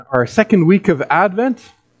Our second week of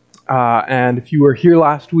Advent. And if you were here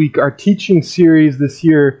last week, our teaching series this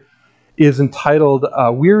year is entitled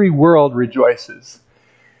Weary World Rejoices.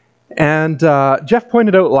 And Jeff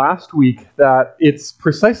pointed out last week that it's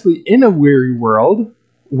precisely in a weary world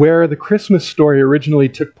where the Christmas story originally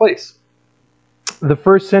took place. The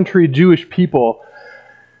first century Jewish people,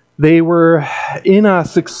 they were in a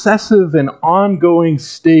successive and ongoing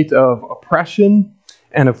state of oppression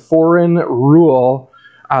and of foreign rule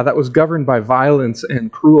that was governed by violence and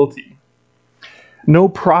cruelty. No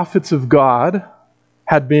prophets of God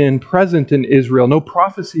had been present in Israel. No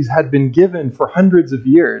prophecies had been given for hundreds of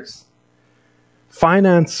years.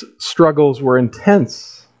 Finance struggles were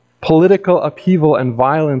intense. Political upheaval and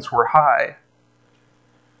violence were high.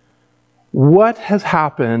 What has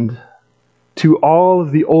happened to all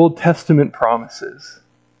of the Old Testament promises?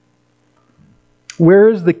 Where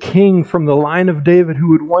is the king from the line of David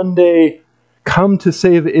who would one day come to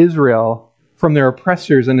save Israel from their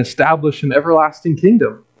oppressors and establish an everlasting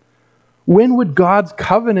kingdom? When would God's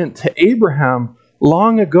covenant to Abraham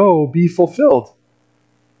long ago be fulfilled?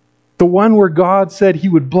 The one where God said he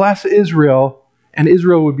would bless Israel and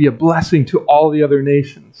Israel would be a blessing to all the other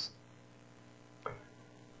nations.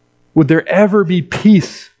 Would there ever be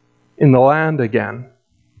peace in the land again?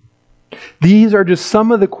 These are just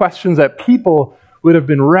some of the questions that people would have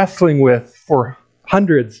been wrestling with for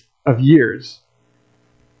hundreds of years.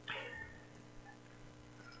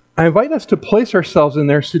 I invite us to place ourselves in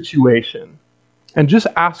their situation and just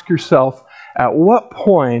ask yourself, at what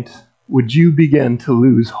point would you begin to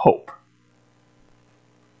lose hope?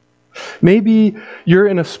 Maybe you're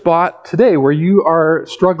in a spot today where you are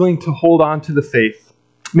struggling to hold on to the faith.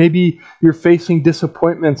 Maybe you're facing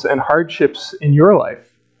disappointments and hardships in your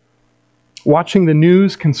life. Watching the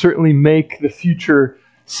news can certainly make the future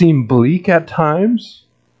seem bleak at times.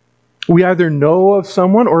 We either know of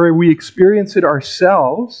someone or we experience it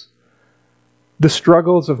ourselves. The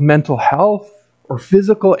struggles of mental health or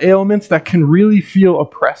physical ailments that can really feel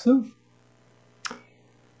oppressive.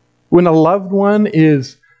 When a loved one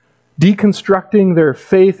is deconstructing their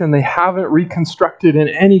faith and they haven't reconstructed in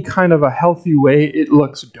any kind of a healthy way, it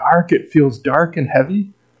looks dark, it feels dark and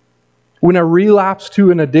heavy. When a relapse to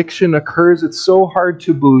an addiction occurs, it's so hard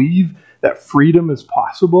to believe that freedom is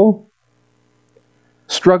possible.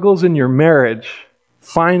 Struggles in your marriage,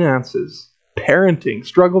 finances, parenting,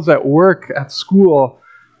 struggles at work, at school,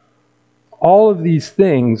 all of these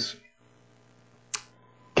things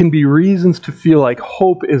can be reasons to feel like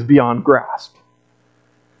hope is beyond grasp.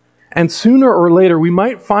 And sooner or later, we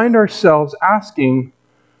might find ourselves asking,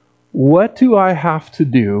 what do I have to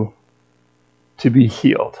do to be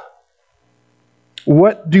healed?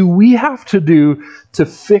 What do we have to do to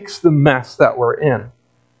fix the mess that we're in?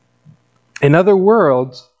 In other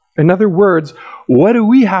words, what do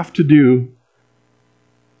we have to do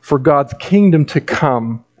for God's kingdom to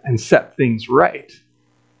come and set things right?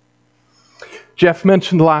 Jeff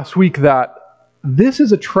mentioned last week that this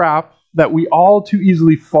is a trap that we all too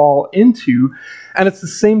easily fall into, and it's the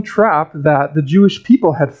same trap that the Jewish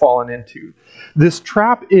people had fallen into. This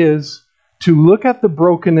trap is to look at the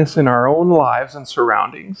brokenness in our own lives and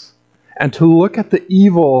surroundings, and to look at the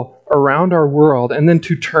evil around our world, and then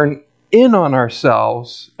to turn in on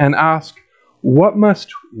ourselves and ask, what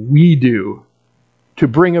must we do to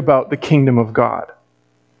bring about the kingdom of God?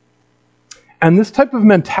 And this type of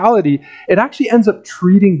mentality, it actually ends up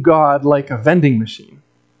treating God like a vending machine.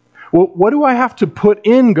 Well, what do I have to put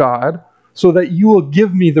in, God, so that you will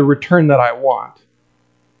give me the return that I want?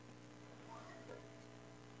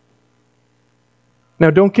 Now,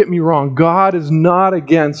 don't get me wrong. God is not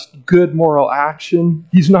against good moral action.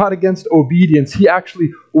 He's not against obedience. He actually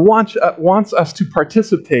wants us to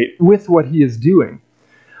participate with what he is doing.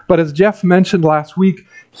 But as Jeff mentioned last week,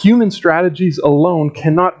 human strategies alone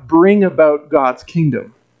cannot bring about God's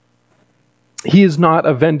kingdom. He is not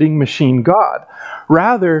a vending machine God.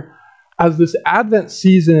 Rather, as this Advent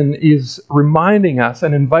season is reminding us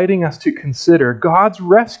and inviting us to consider, God's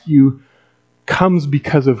rescue comes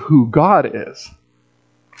because of who God is.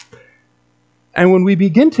 And when we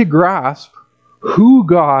begin to grasp who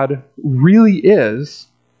God really is,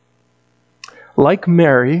 like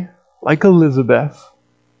Mary, like Elizabeth,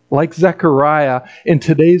 like Zechariah in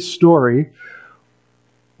today's story,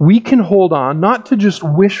 we can hold on not to just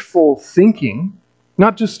wishful thinking,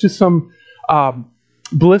 not just to some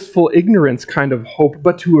blissful ignorance kind of hope,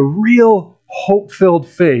 but to a real hope-filled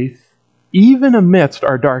faith, even amidst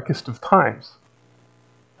our darkest of times.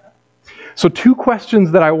 So 2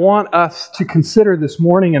 questions that I want us to consider this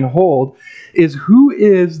morning and hold is, who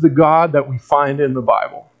is the God that we find in the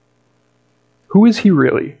Bible? Who is he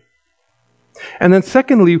really? And then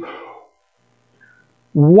secondly,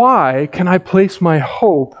 why can I place my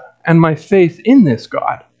hope and my faith in this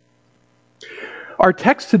God? Our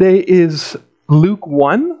text today is Luke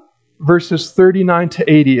 1, verses 39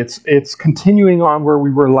 to 80. It's continuing on where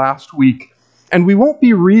we were last week. And we won't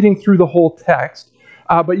be reading through the whole text,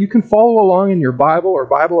 but you can follow along in your Bible or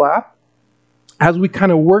Bible app as we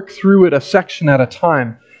kind of work through it a section at a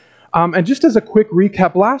time. And just as a quick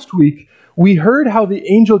recap, last week, we heard how the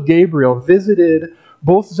angel Gabriel visited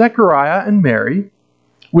both Zechariah and Mary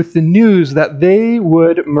with the news that they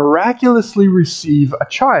would miraculously receive a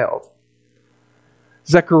child.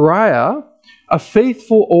 Zechariah, a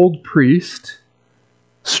faithful old priest,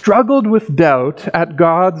 struggled with doubt at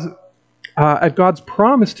God's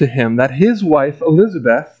promise to him that his wife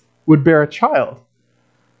Elizabeth would bear a child.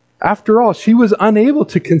 After all, she was unable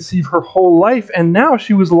to conceive her whole life, and now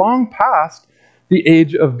she was long past the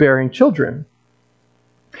age of bearing children.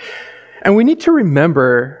 And we need to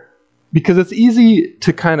remember, because it's easy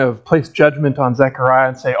to kind of place judgment on Zechariah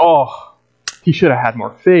and say, oh, he should have had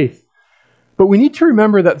more faith. But we need to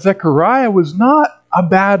remember that Zechariah was not a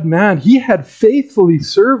bad man. He had faithfully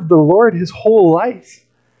served the Lord his whole life.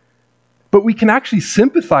 But we can actually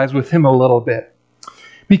sympathize with him a little bit,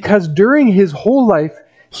 because during his whole life,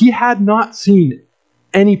 he had not seen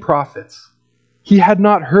any prophets. He had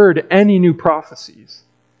not heard any new prophecies.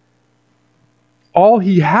 All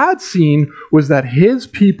he had seen was that his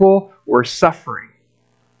people were suffering.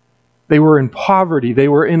 They were in poverty, they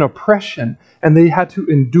were in oppression, and they had to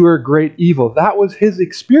endure great evil. That was his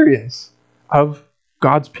experience of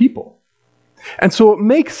God's people. And so it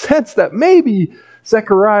makes sense that maybe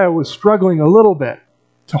Zechariah was struggling a little bit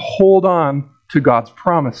to hold on to God's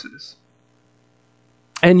promises.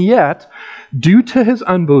 And yet, due to his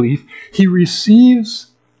unbelief, he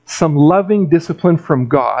receives some loving discipline from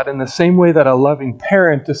God in the same way that a loving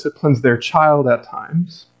parent disciplines their child at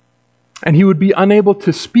times. And he would be unable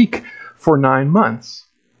to speak for 9 months.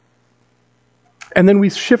 And then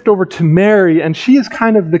we shift over to Mary, and she is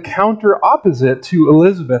kind of the counter opposite to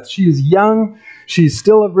Elizabeth. She is young, she's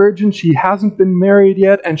still a virgin, she hasn't been married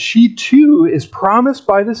yet, and she too is promised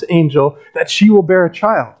by this angel that she will bear a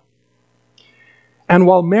child. And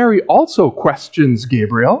while Mary also questions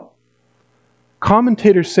Gabriel,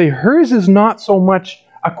 commentators say hers is not so much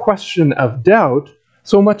a question of doubt,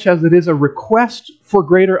 so much as it is a request for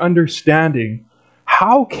greater understanding.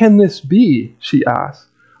 How can this be? She asks.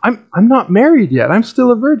 I'm not married yet. I'm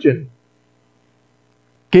still a virgin.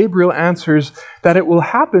 Gabriel answers that it will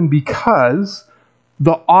happen because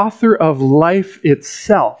the author of life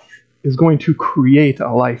itself is going to create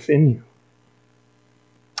a life in you.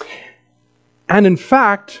 And in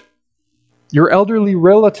fact, your elderly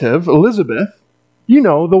relative, Elizabeth, you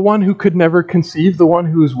know, the one who could never conceive, the one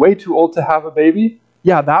who is way too old to have a baby,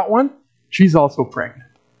 yeah, that one, she's also pregnant.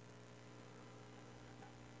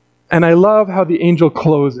 And I love how the angel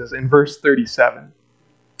closes in verse 37.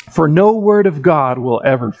 For no word of God will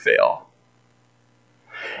ever fail.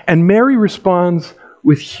 And Mary responds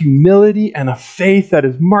with humility and a faith that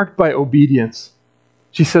is marked by obedience.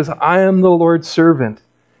 She says, I am the Lord's servant.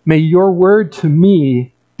 May your word to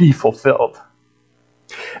me be fulfilled.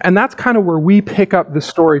 And that's kind of where we pick up the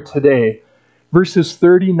story today, verses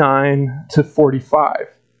 39 to 45.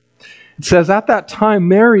 It says, at that time,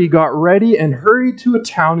 Mary got ready and hurried to a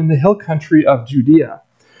town in the hill country of Judea,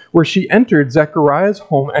 where she entered Zechariah's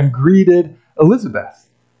home and greeted Elizabeth.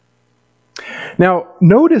 Now,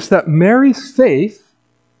 notice that Mary's faith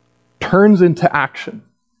turns into action.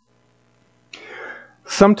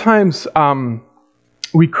 Sometimes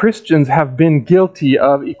we Christians have been guilty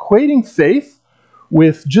of equating faith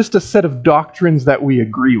with just a set of doctrines that we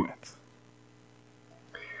agree with.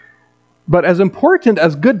 But as important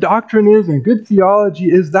as good doctrine is and good theology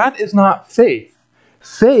is, that is not faith.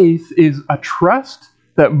 Faith is a trust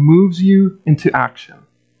that moves you into action.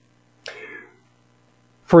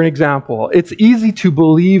 For an example, it's easy to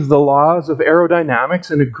believe the laws of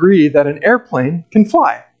aerodynamics and agree that an airplane can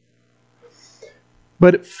fly.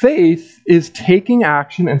 But faith is taking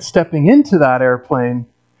action and stepping into that airplane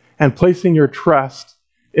and placing your trust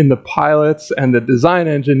in the pilots and the design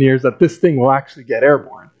engineers that this thing will actually get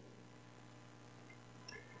airborne.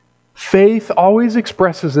 Faith always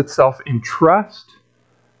expresses itself in trust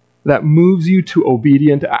that moves you to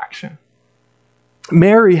obedient action.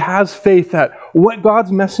 Mary has faith that what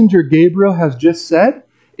God's messenger Gabriel has just said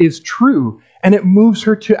is true, and it moves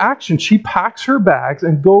her to action. She packs her bags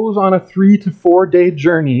and goes on a 3 to 4 day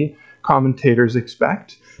journey, commentators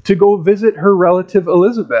expect, to go visit her relative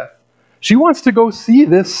Elizabeth. She wants to go see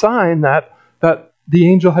this sign that the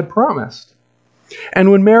angel had promised. And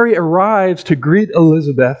when Mary arrives to greet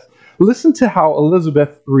Elizabeth, Listen to how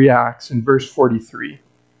Elizabeth reacts in verse 43.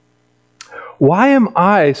 Why am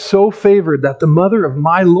I so favored that the mother of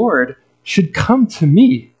my Lord should come to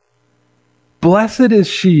me? Blessed is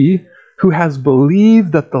she who has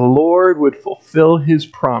believed that the Lord would fulfill his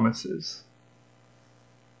promises.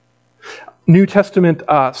 New Testament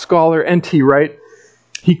scholar N.T. Wright,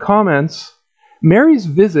 he comments, Mary's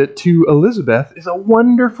visit to Elizabeth is a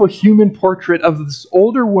wonderful human portrait of this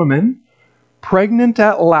older woman, pregnant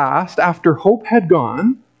at last after hope had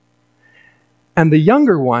gone, and the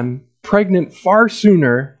younger one pregnant far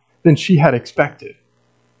sooner than she had expected.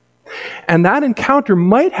 And that encounter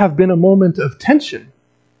might have been a moment of tension,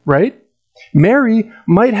 right? Mary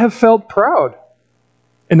might have felt proud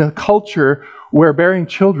in a culture where bearing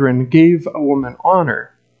children gave a woman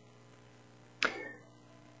honor.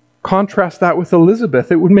 Contrast that with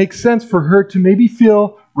Elizabeth. It would make sense for her to maybe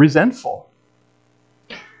feel resentful.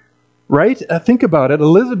 Right? Think about it.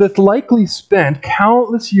 Elizabeth likely spent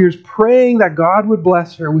countless years praying that God would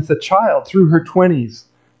bless her with a child through her 20s,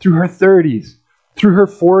 through her 30s, through her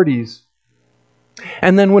 40s.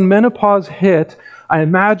 And then when menopause hit, I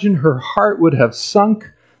imagine her heart would have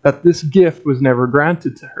sunk that this gift was never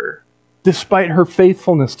granted to her, despite her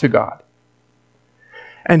faithfulness to God.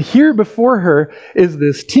 And here before her is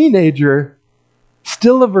this teenager,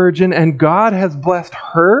 still a virgin, and God has blessed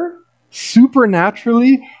her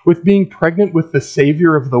supernaturally with being pregnant with the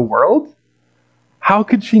Savior of the world. How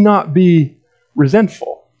could she not be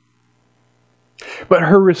resentful? But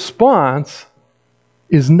her response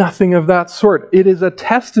is nothing of that sort. It is a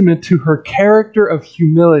testament to her character of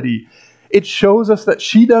humility. It shows us that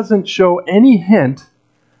she doesn't show any hint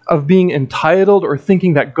of being entitled or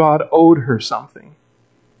thinking that God owed her something.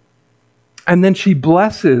 And then she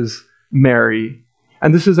blesses Mary.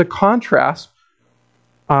 And this is a contrast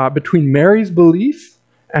between Mary's belief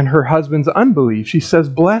and her husband's unbelief. She says,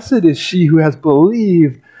 blessed is she who has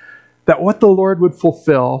believed that what the Lord would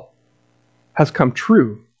fulfill has come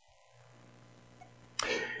true.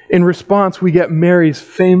 In response, we get Mary's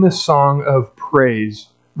famous song of praise,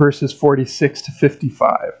 verses 46 to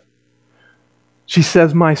 55. She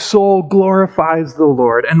says, my soul glorifies the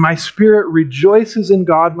Lord, and my spirit rejoices in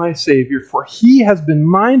God my Savior, for he has been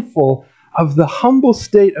mindful of the humble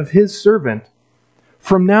state of his servant.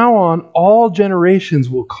 From now on, all generations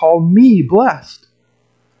will call me blessed.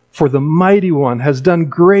 For the Mighty One has done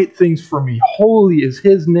great things for me. Holy is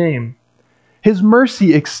his name. His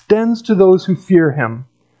mercy extends to those who fear him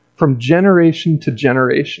from generation to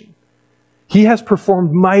generation. He has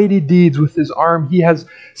performed mighty deeds with his arm. He has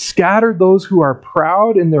scattered those who are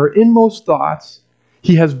proud in their inmost thoughts.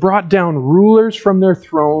 He has brought down rulers from their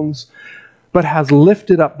thrones, but has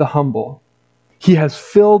lifted up the humble. He has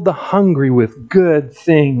filled the hungry with good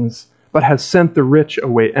things, but has sent the rich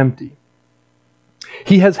away empty.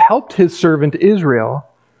 He has helped his servant Israel,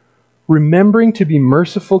 remembering to be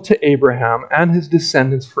merciful to Abraham and his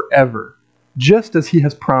descendants forever, just as he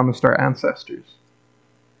has promised our ancestors.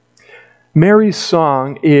 Mary's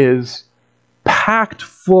song is packed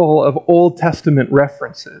full of Old Testament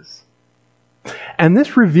references. And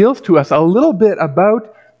this reveals to us a little bit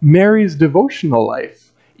about Mary's devotional life.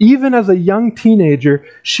 Even as a young teenager,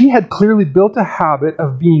 she had clearly built a habit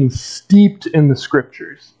of being steeped in the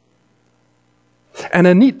scriptures. And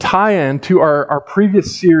a neat tie-in to our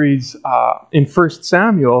previous series in 1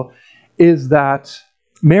 Samuel is that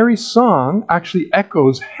Mary's song actually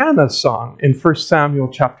echoes Hannah's song in 1 Samuel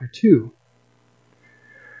chapter 2.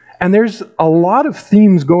 And there's a lot of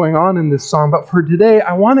themes going on in this song, but for today,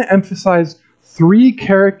 I want to emphasize 3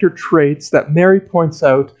 character traits that Mary points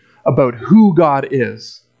out about who God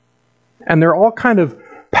is. And they're all kind of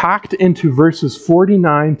packed into verses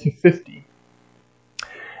 49 to 50.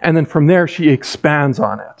 And then from there, she expands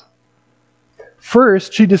on it.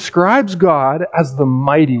 First, she describes God as the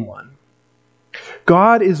Mighty One.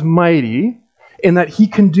 God is mighty in that he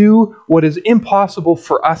can do what is impossible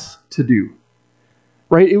for us to do.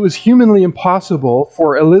 Right? It was humanly impossible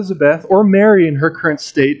for Elizabeth or Mary in her current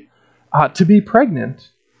state to be pregnant.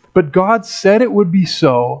 But God said it would be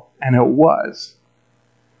so, and it was.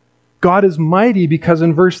 God is mighty because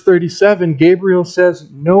in verse 37, Gabriel says,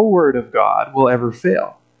 no word of God will ever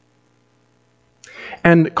fail.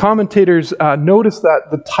 And commentators notice that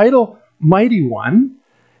the title Mighty One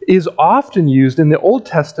is often used in the Old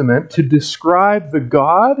Testament to describe the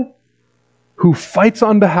God who fights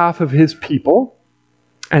on behalf of his people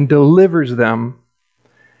and delivers them.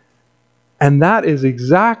 And that is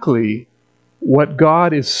exactly what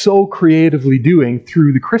God is so creatively doing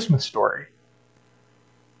through the Christmas story.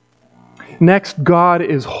 Next, God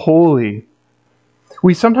is holy.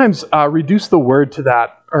 We sometimes reduce the word to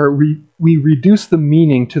that we reduce the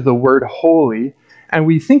meaning to the word holy, and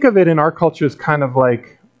we think of it in our culture as kind of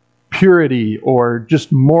like purity or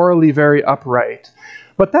just morally very upright.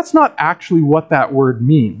 But that's not actually what that word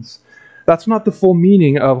means. That's not the full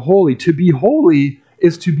meaning of holy. To be holy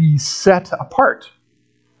is to be set apart.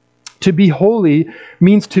 To be holy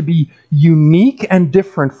means to be unique and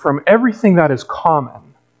different from everything that is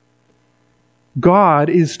common. God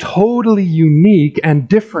is totally unique and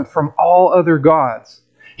different from all other gods.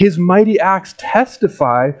 His mighty acts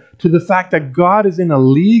testify to the fact that God is in a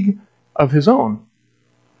league of his own.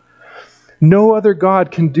 No other God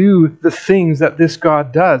can do the things that this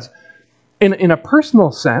God does. In a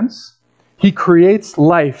personal sense, he creates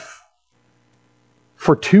life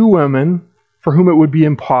for two women for whom it would be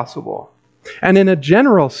impossible. And in a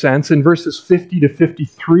general sense, in verses 50 to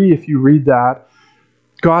 53, if you read that,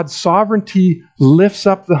 God's sovereignty lifts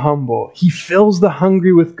up the humble. He fills the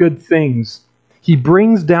hungry with good things. He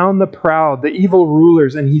brings down the proud, the evil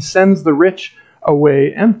rulers, and he sends the rich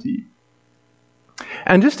away empty.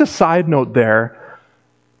 And just a side note there,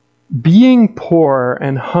 being poor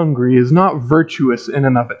and hungry is not virtuous in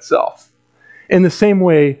and of itself. In the same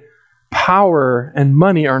way, power and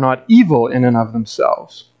money are not evil in and of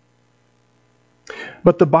themselves.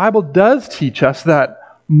 But the Bible does teach us that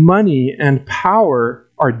money and power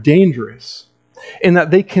are dangerous, in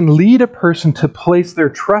that they can lead a person to place their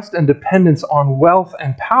trust and dependence on wealth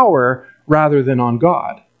and power rather than on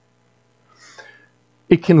God.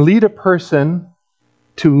 It can lead a person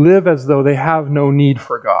to live as though they have no need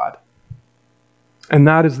for God. And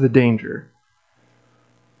that is the danger.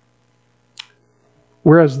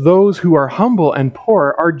 Whereas those who are humble and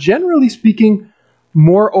poor are, generally speaking,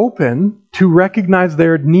 more open to recognize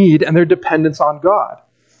their need and their dependence on God.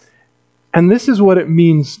 And this is what it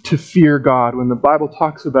means to fear God. When the Bible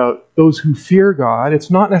talks about those who fear God, it's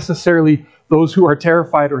not necessarily those who are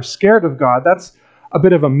terrified or scared of God. That's a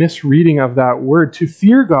bit of a misreading of that word. To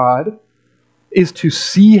fear God is to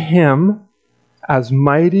see him as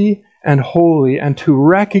mighty and holy and to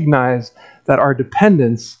recognize that our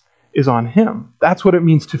dependence is on him. That's what it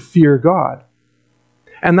means to fear God.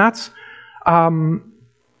 And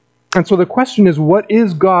so the question is, what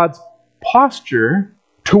is God's posture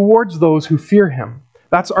towards those who fear him?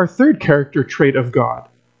 That's our third character trait of God.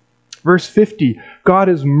 Verse 50, God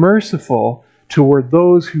is merciful toward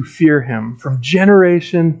those who fear him from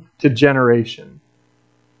generation to generation.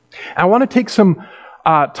 I want to take some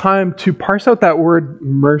time to parse out that word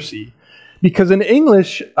mercy, because in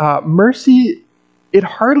English, mercy, it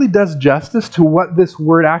hardly does justice to what this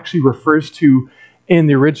word actually refers to in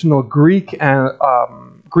the original Greek and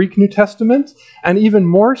Greek New Testament, and even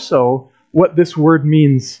more so what this word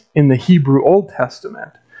means in the Hebrew Old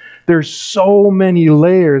Testament. There's so many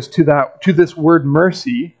layers to this word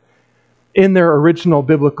mercy in their original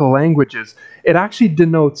biblical languages. It actually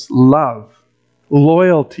denotes love,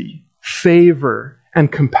 loyalty, favor, and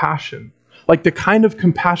compassion, like the kind of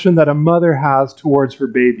compassion that a mother has towards her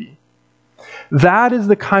baby. That is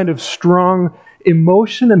the kind of strong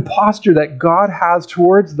emotion and posture that God has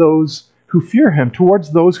towards those who fear him,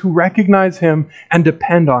 towards those who recognize him and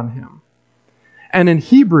depend on him. And in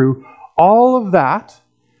Hebrew, all of that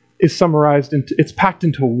is summarized it's packed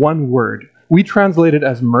into one word. We translate it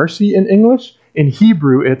as mercy in English. In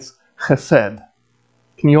Hebrew, it's chesed.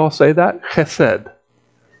 Can you all say that? Chesed.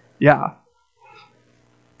 Yeah.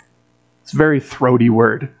 It's a very throaty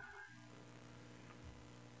word.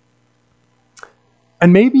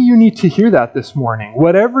 And maybe you need to hear that this morning.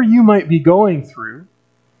 Whatever you might be going through,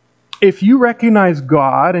 if you recognize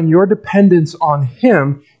God and your dependence on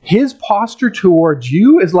him, his posture towards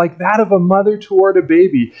you is like that of a mother toward a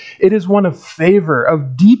baby. It is one of favor,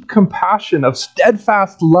 of deep compassion, of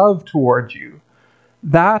steadfast love toward you.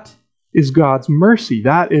 That is God's mercy.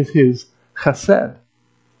 That is his chesed.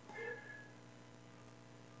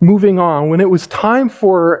 Moving on, when it was time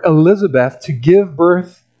for Elizabeth to give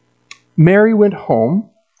birth, Mary went home.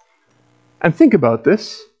 And think about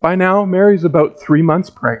this. By now, Mary's about 3 months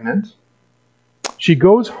pregnant. She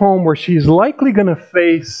goes home where she's likely going to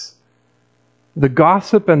face the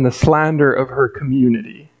gossip and the slander of her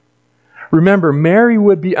community. Remember, Mary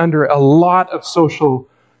would be under a lot of social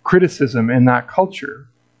criticism in that culture.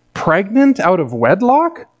 Pregnant out of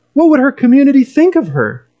wedlock? What would her community think of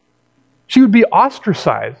her? She would be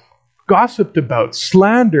ostracized, gossiped about,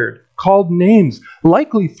 slandered, called names,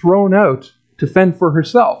 likely thrown out to fend for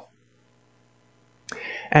herself.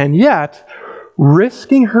 And yet,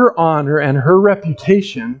 risking her honor and her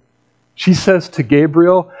reputation, she says to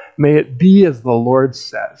Gabriel, "May it be as the Lord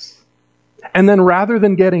says." And then rather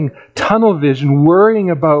than getting tunnel vision, worrying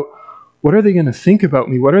about what are they going to think about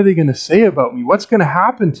me? What are they going to say about me? What's going to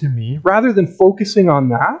happen to me? Rather than focusing on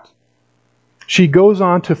that, she goes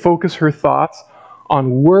on to focus her thoughts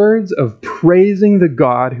on words of praising the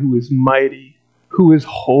God who is mighty, who is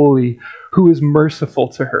holy, who is merciful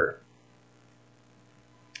to her.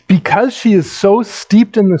 Because she is so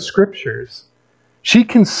steeped in the scriptures, she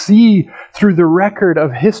can see through the record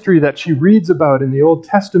of history that she reads about in the Old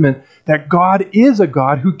Testament that God is a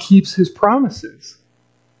God who keeps his promises,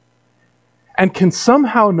 and can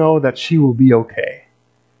somehow know that she will be okay.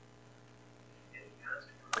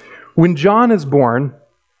 When John is born,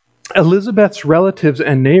 Elizabeth's relatives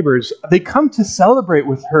and neighbors, they come to celebrate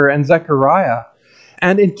with her and Zechariah.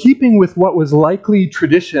 And in keeping with what was likely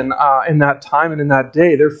tradition in that time and in that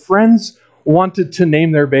day, their friends wanted to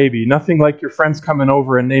name their baby. Nothing like your friends coming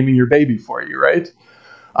over and naming your baby for you, right?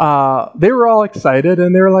 They were all excited,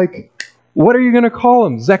 and they were like, what are you going to call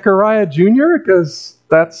him? Zechariah Jr.? Because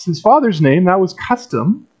that's his father's name. That was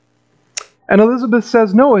custom. And Elizabeth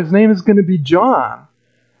says, no, his name is going to be John.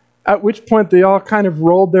 At which point they all kind of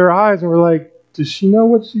rolled their eyes and were like, does she know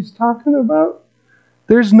what she's talking about?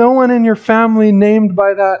 There's no one in your family named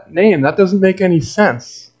by that name. That doesn't make any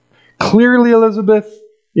sense. Clearly, Elizabeth,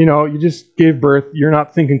 you just gave birth. You're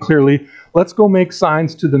not thinking clearly. Let's go make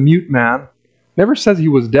signs to the mute man. Never says he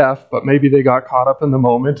was deaf, but maybe they got caught up in the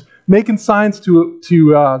moment. Making signs to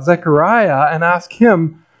Zechariah and ask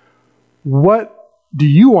him, what do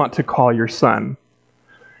you want to call your son?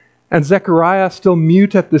 And Zechariah, still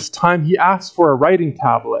mute at this time, he asks for a writing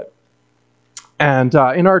tablet. And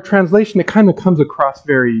in our translation, it kind of comes across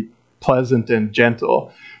very pleasant and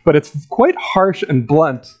gentle, but it's quite harsh and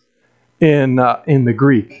blunt in the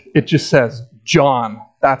Greek. It just says, John,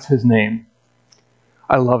 that's his name.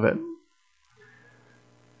 I love it.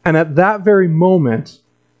 And at that very moment,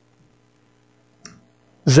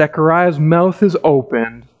 Zechariah's mouth is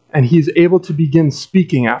opened, and he's able to begin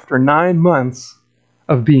speaking after 9 months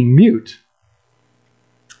of being mute.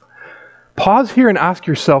 Pause here and ask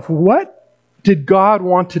yourself, what did God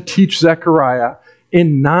want to teach Zechariah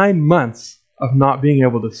in 9 months of not being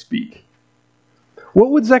able to speak? What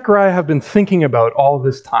would Zechariah have been thinking about all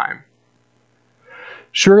this time?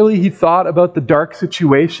 Surely he thought about the dark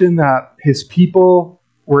situation that his people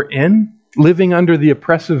were in, living under the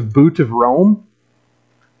oppressive boot of Rome.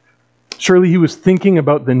 Surely he was thinking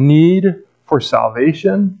about the need for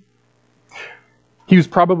salvation. He was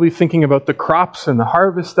probably thinking about the crops and the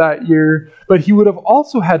harvest that year, but he would have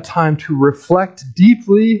also had time to reflect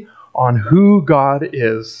deeply on who God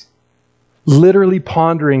is. Literally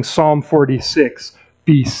pondering Psalm 46,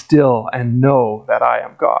 be still and know that I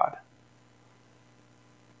am God.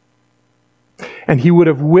 And he would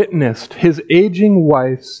have witnessed his aging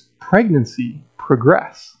wife's pregnancy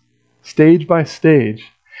progress, stage by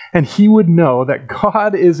stage. And he would know that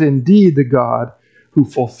God is indeed the God who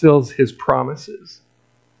fulfills his promises.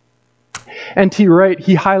 N.T. Wright,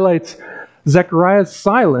 he highlights Zechariah's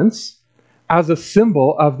silence as a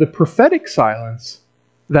symbol of the prophetic silence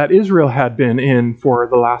that Israel had been in for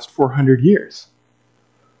the last 400 years.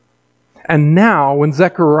 And now, when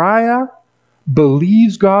Zechariah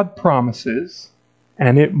believes God's promises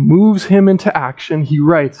and it moves him into action, he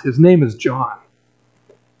writes, his name is John.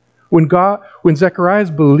 When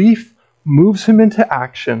Zechariah's belief moves him into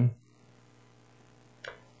action,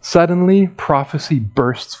 suddenly prophecy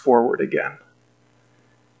bursts forward again.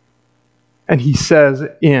 And he says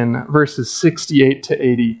in verses 68 to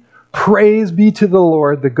 80, praise be to the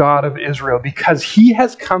Lord, the God of Israel, because he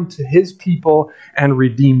has come to his people and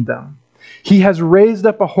redeemed them. He has raised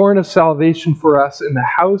up a horn of salvation for us in the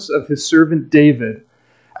house of his servant David,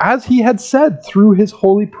 as he had said through his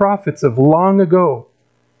holy prophets of long ago.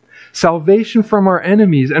 Salvation from our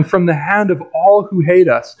enemies and from the hand of all who hate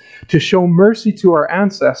us, to show mercy to our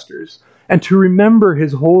ancestors, and to remember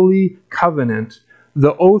his holy covenant,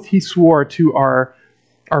 the oath he swore to our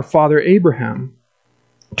father Abraham,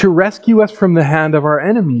 to rescue us from the hand of our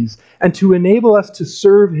enemies, and to enable us to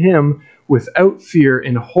serve him without fear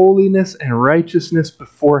in holiness and righteousness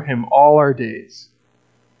before him all our days.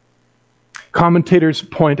 Commentators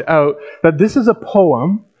point out that this is a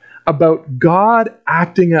poem about God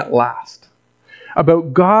acting at last,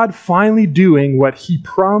 about God finally doing what he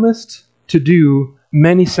promised to do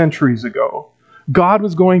many centuries ago. God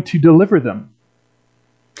was going to deliver them.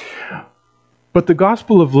 But the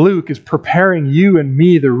Gospel of Luke is preparing you and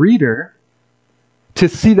me, the reader, to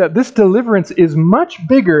see that this deliverance is much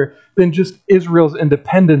bigger than just Israel's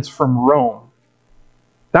independence from Rome.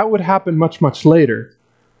 That would happen much, much later.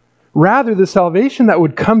 Rather, the salvation that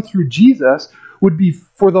would come through Jesus would be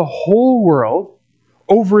for the whole world,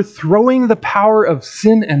 overthrowing the power of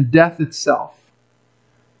sin and death itself.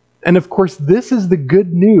 And of course, this is the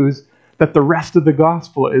good news that the rest of the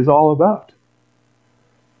gospel is all about.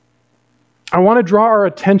 I want to draw our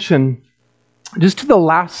attention just to the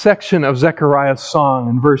last section of Zechariah's song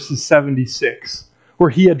in verses 76, where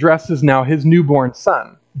he addresses now his newborn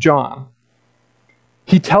son, John.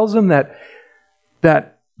 He tells him that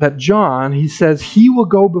John, he says, he will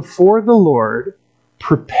go before the Lord,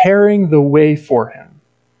 preparing the way for him,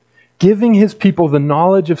 giving his people the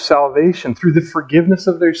knowledge of salvation through the forgiveness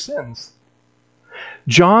of their sins.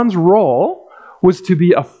 John's role was to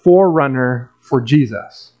be a forerunner for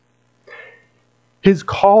Jesus. His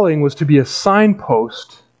calling was to be a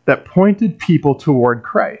signpost that pointed people toward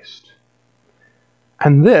Christ.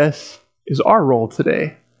 And this is our role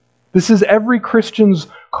today. This is every Christian's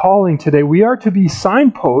calling today. We are to be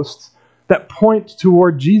signposts that point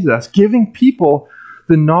toward Jesus, giving people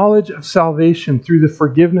the knowledge of salvation through the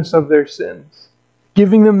forgiveness of their sins,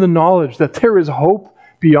 giving them the knowledge that there is hope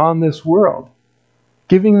beyond this world,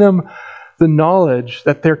 giving them the knowledge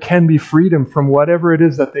that there can be freedom from whatever it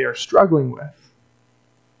is that they are struggling with.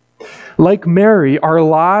 Like Mary, our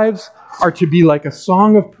lives are to be like a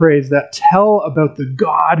song of praise that tell about the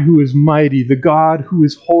God who is mighty, the God who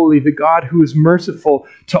is holy, the God who is merciful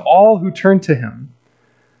to all who turn to him.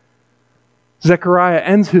 Zechariah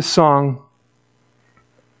ends his song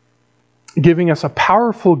giving us a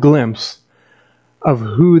powerful glimpse of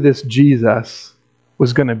who this Jesus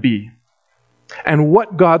was going to be and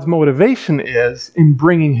what God's motivation is in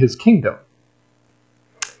bringing his kingdom.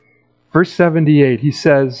 Verse 78, he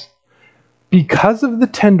says, "Because of the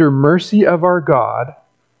tender mercy of our God,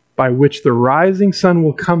 by which the rising sun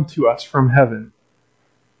will come to us from heaven."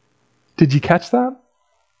 Did you catch that?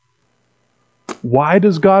 Why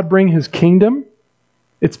does God bring his kingdom?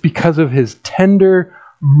 It's because of his tender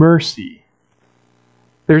mercy.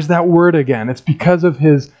 There's that word again. It's because of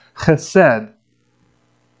his chesed.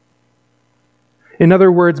 In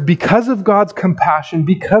other words, because of God's compassion,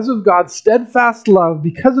 because of God's steadfast love,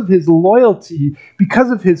 because of his loyalty,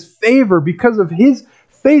 because of his favor, because of his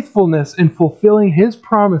faithfulness in fulfilling his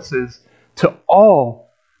promises to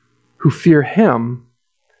all who fear him,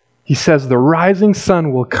 he says the rising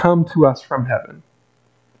sun will come to us from heaven.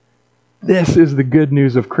 This is the good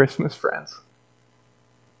news of Christmas, friends.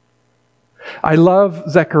 I love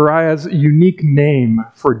Zechariah's unique name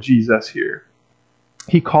for Jesus here.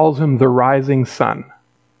 He calls him the rising sun.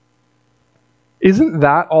 Isn't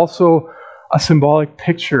that also a symbolic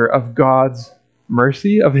picture of God's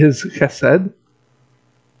mercy, of his chesed?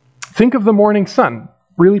 Think of the morning sun,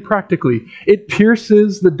 really practically. It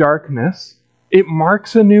pierces the darkness. It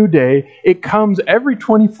marks a new day. It comes every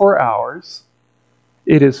 24 hours.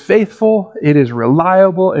 It is faithful. It is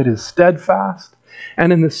reliable. It is steadfast.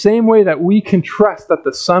 And in the same way that we can trust that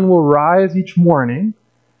the sun will rise each morning,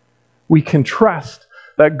 we can trust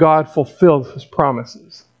that God fulfills his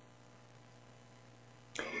promises.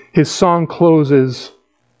 His song closes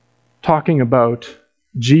talking about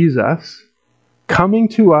Jesus coming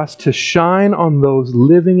to us to shine on those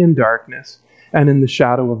living in darkness and in the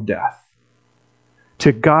shadow of death,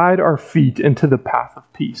 to guide our feet into the path of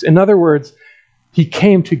peace. In other words, he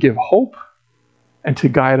came to give hope and to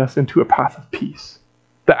guide us into a path of peace.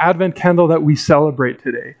 The Advent candle that we celebrate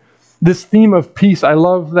today, this theme of peace, I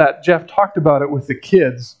love that Jeff talked about it with the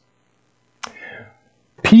kids.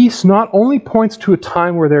 Peace not only points to a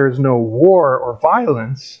time where there is no war or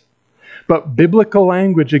violence, but biblical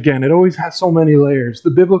language, again, it always has so many layers.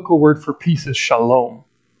 The biblical word for peace is shalom.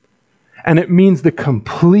 And it means the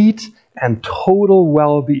complete and total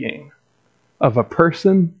well-being of a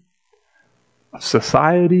person, of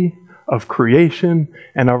society, of creation,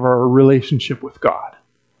 and of our relationship with God.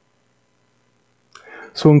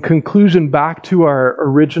 So in conclusion, back to our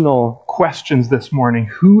original questions this morning,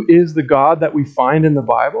 who is the God that we find in the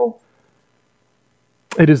Bible?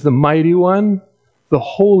 It is the mighty one, the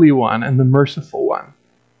holy one, and the merciful one.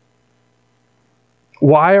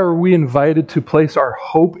 Why are we invited to place our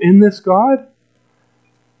hope in this God?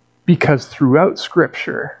 Because throughout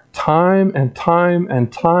Scripture, time and time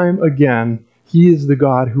and time again, he is the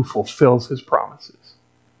God who fulfills his promises.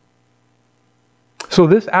 So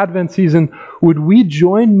this Advent season, would we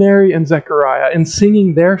join Mary and Zechariah in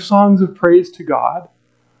singing their songs of praise to God?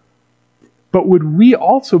 But would we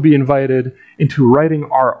also be invited into writing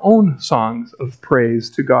our own songs of praise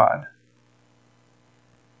to God?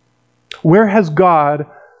 Where has God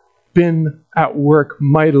been at work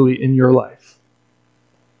mightily in your life?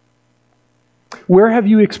 Where have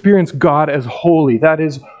you experienced God as holy? That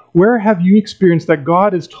is, where have you experienced that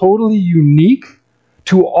God is totally unique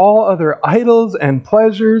to all other idols and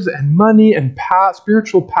pleasures and money and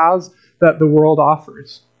spiritual paths that the world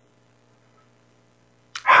offers?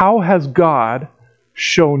 How has God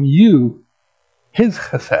shown you his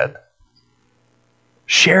chesed?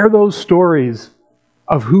 Share those stories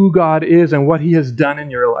of who God is and what he has done in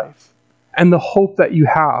your life and the hope that you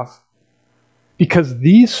have. Because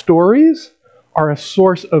these stories are a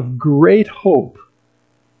source of great hope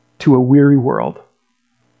to a weary world.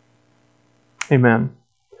 Amen.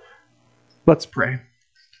 Let's pray.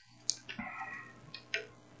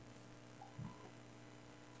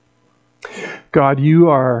 God, you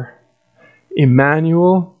are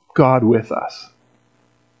Emmanuel, God with us.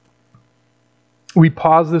 We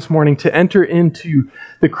pause this morning to enter into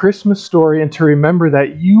the Christmas story and to remember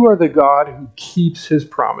that you are the God who keeps his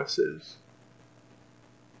promises.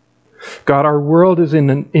 God, our world is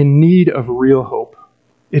in need of real hope.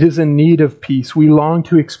 It is in need of peace. We long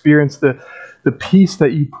to experience the peace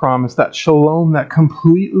that you promise, that shalom that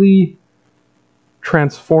completely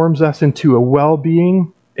transforms us into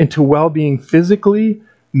well-being physically,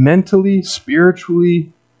 mentally,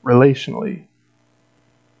 spiritually, relationally.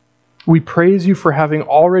 We praise you for having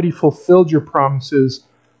already fulfilled your promises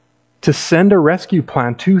to send a rescue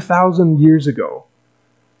plan 2,000 years ago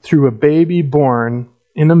through a baby born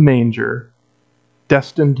in a manger,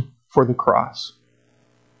 destined for the cross.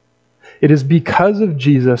 It is because of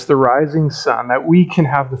Jesus, the rising sun, that we can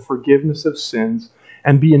have the forgiveness of sins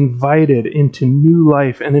and be invited into new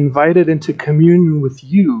life and invited into communion with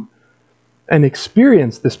you and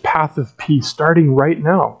experience this path of peace starting right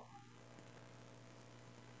now.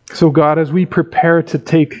 So God, as we prepare to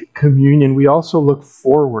take communion, we also look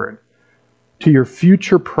forward to your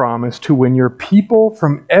future promise to when your people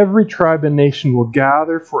from every tribe and nation will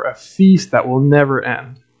gather for a feast that will never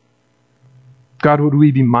end. God, would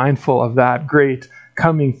we be mindful of that great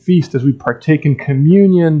coming feast as we partake in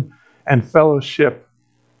communion and fellowship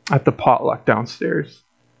at the potluck downstairs.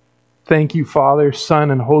 Thank you, Father,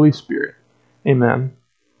 Son, and Holy Spirit. Amen.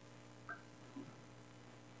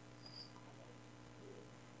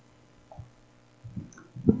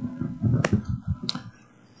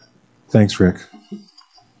 Thanks, Rick.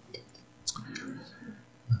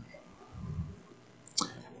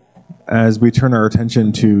 As we turn our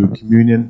attention to communion,